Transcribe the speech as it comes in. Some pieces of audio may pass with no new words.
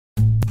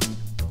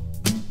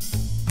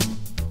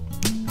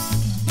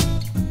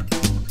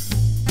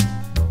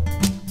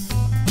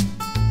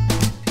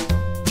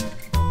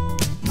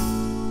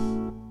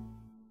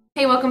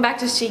Hey, welcome back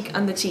to Chic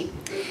on the Cheap.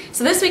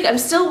 So this week I'm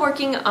still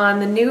working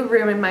on the new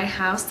room in my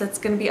house that's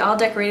going to be all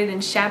decorated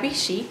in shabby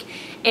chic,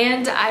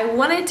 and I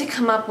wanted to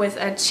come up with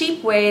a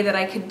cheap way that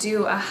I could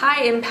do a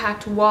high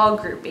impact wall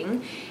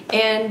grouping,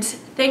 and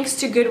thanks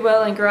to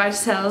Goodwill and garage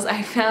sales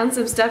I found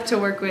some stuff to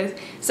work with,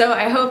 so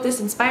I hope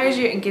this inspires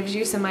you and gives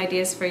you some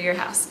ideas for your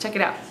house. Check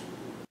it out.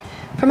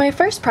 For my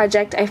first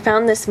project, I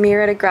found this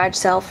mirror at a garage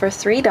sale for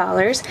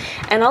 $3,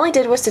 and all I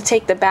did was to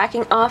take the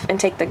backing off and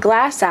take the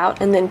glass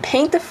out and then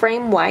paint the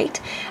frame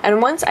white,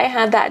 and once I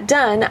had that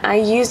done, I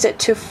used it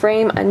to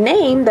frame a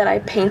name that I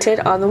painted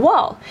on the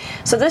wall.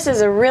 So this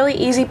is a really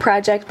easy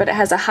project, but it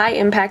has a high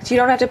impact. You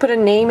don't have to put a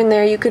name in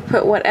there. You could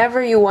put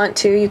whatever you want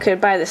to. You could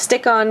buy the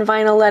stick-on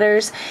vinyl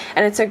letters,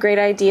 and it's a great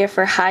idea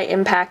for high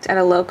impact at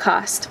a low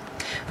cost.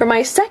 For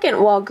my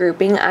second wall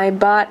grouping, I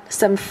bought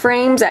some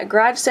frames at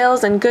garage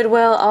sales and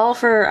Goodwill, all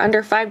for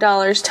under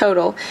 $5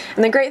 total.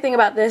 And the great thing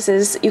about this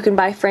is you can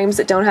buy frames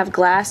that don't have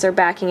glass or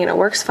backing and it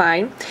works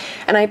fine.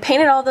 And I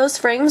painted all those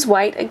frames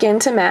white again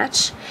to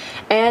match.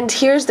 And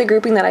here's the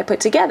grouping that I put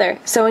together.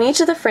 So in each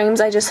of the frames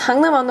I just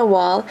hung them on the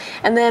wall,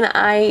 and then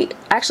I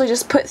actually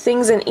just put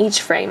things in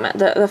each frame.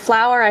 The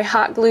flower I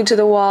hot glued to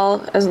the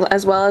wall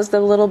as well as the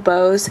little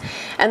bows.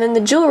 And then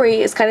the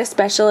jewelry is kind of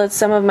special. It's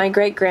some of my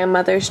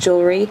great-grandmother's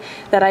jewelry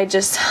that I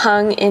just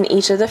hung in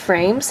each of the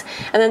frames.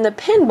 And then the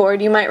pin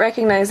board, you might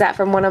recognize that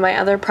from one of my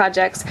other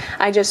projects.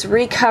 I just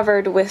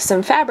recovered with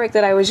some fabric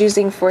that I was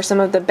using for some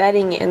of the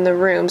bedding in the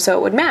room so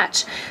it would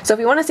match. So if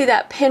you want to see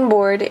that pin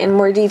board in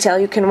more detail,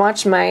 you can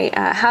watch my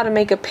how to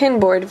make a pin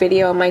board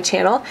video on my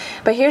channel.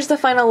 But here's the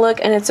final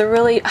look, and it's a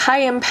really high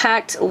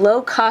impact,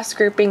 low cost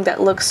grouping that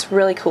looks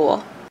really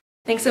cool.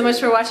 Thanks so much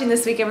for watching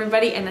this week,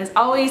 everybody, and as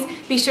always,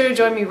 be sure to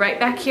join me right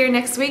back here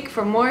next week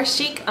for more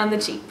Chic on the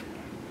Cheap.